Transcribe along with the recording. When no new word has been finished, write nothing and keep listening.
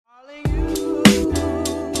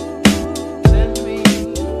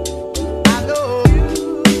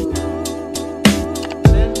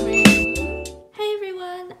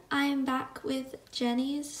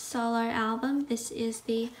Jennie's solo album. This is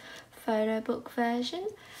the photo book version.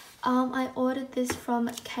 I ordered this from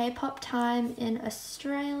K-Pop Time in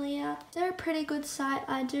Australia. They're a pretty good site.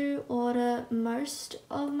 I do order most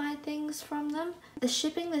of my things from them. The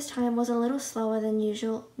shipping this time was a little slower than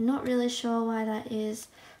usual. Not really sure why that is,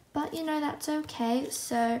 but you know, that's okay.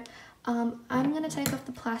 So I'm gonna take off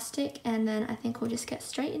the plastic and then I think we'll just get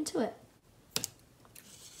straight into it.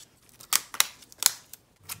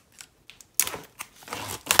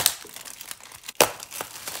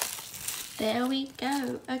 There we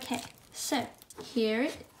go. Okay, so here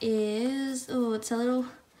it is. Oh, it's a little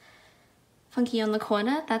funky on the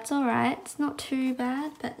corner. That's all right. It's not too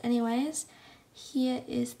bad, but anyways, here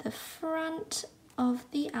is the front of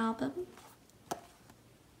the album.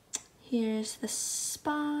 Here's the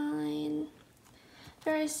spine.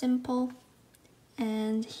 Very simple.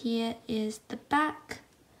 And here is the back.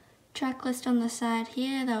 Track list on the side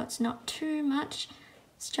here, though it's not too much.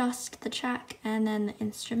 It's just the track and then the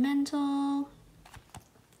instrumental.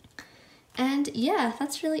 And yeah,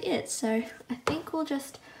 that's really it. So I think we'll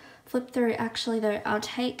just flip through. Actually though, I'll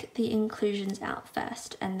take the inclusions out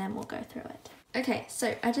first and then we'll go through it. Okay,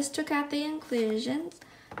 so I just took out the inclusions,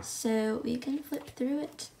 so we can flip through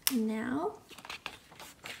it now.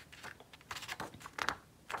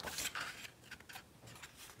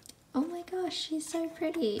 Oh my gosh, she's so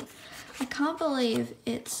pretty. I can't believe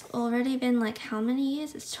it's already been like how many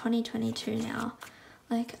years? It's 2022 now.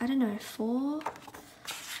 Like, I don't know, four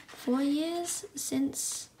years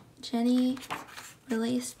since Jennie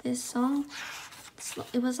released this song.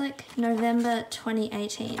 It was like November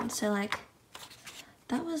 2018, so like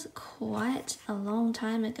that was quite a long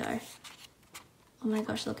time ago. Oh my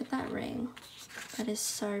gosh, look at that ring. That is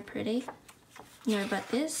so pretty. No, but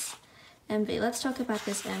this MV, let's talk about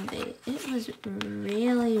this MV. It was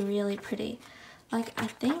really, really pretty. Like, I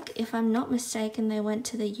think, if I'm not mistaken, they went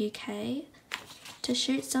to the UK to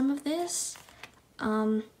shoot some of this.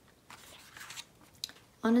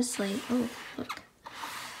 Honestly, oh, look.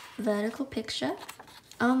 Vertical picture.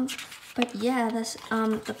 But yeah, this,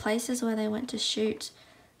 the places where they went to shoot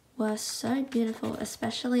were so beautiful,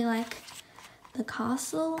 especially like the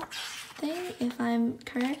castle thing, if I'm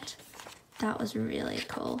correct. That was really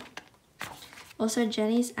cool. Also,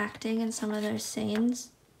 Jennie's acting in some of those scenes.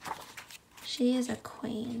 She is a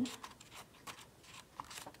queen.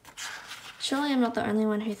 Surely I'm not the only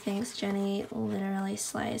one who thinks Jennie literally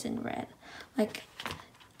slays in red. Like,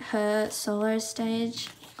 her solo stage,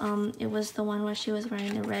 it was the one where she was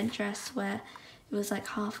wearing the red dress where it was like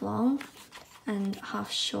half long and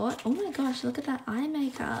half short. Oh my gosh, look at that eye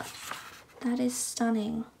makeup. That is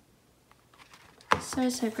stunning. So,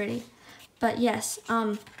 so pretty. But yes,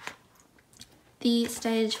 the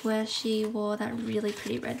stage where she wore that really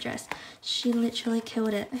pretty red dress, she literally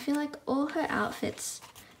killed it. I feel like all her outfits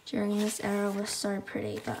during this era were so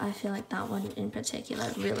pretty, but I feel like that one in particular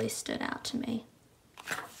really stood out to me.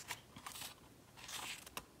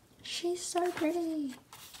 She's so pretty.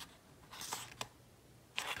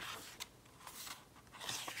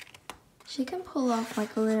 She can pull off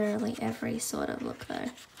like literally every sort of look though.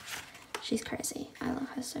 She's crazy. I love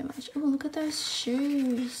her so much. Oh, look at those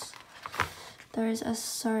shoes. Those are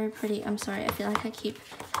so pretty. I'm sorry, I feel like I keep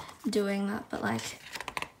doing that, but like,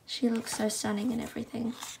 she looks so stunning and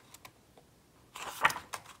everything.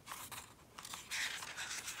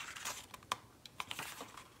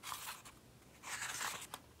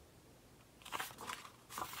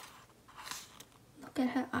 Look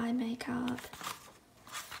at her eye makeup.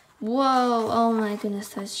 Whoa, oh my goodness,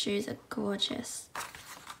 those shoes are gorgeous.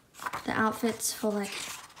 The outfits for like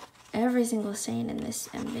every single scene in this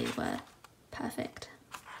MV were perfect.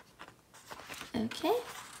 Okay,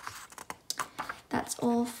 that's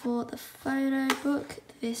all for the photo book.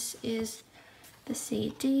 This is the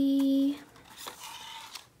CD.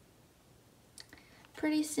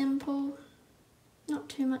 Pretty simple, not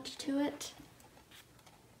too much to it.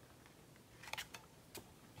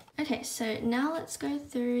 Okay, so now let's go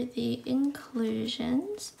through the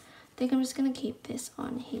inclusions. I think I'm just gonna keep this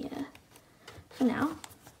on here for now.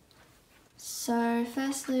 So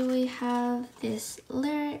firstly we have this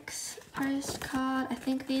lyrics postcard. I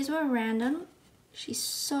think these were random. She's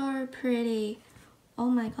so pretty. Oh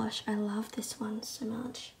my gosh, I love this one so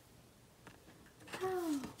much.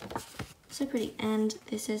 Oh, so pretty. And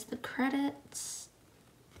this is the credits.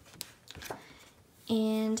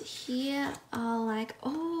 And here are like,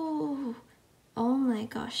 oh my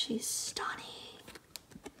gosh, she's stunning.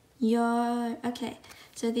 Yo, okay.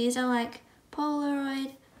 So these are like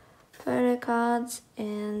Polaroid photo cards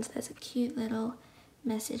and there's a cute little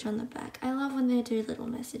message on the back. I love when they do little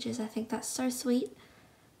messages. I think that's so sweet.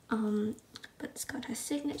 but it's got her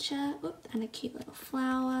signature. Oop, and a cute little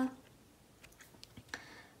flower.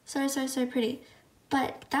 So, so, so pretty.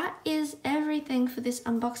 But that is everything for this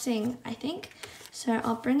unboxing, I think. So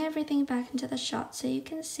I'll bring everything back into the shot so you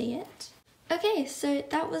can see it. Okay, so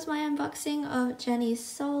that was my unboxing of Jennie's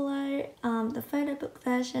Solo, the photo book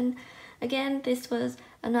version. Again, this was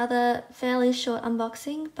another fairly short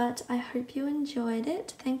unboxing, but I hope you enjoyed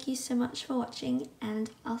it. Thank you so much for watching,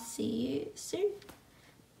 and I'll see you soon.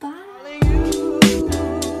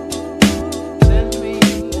 Bye!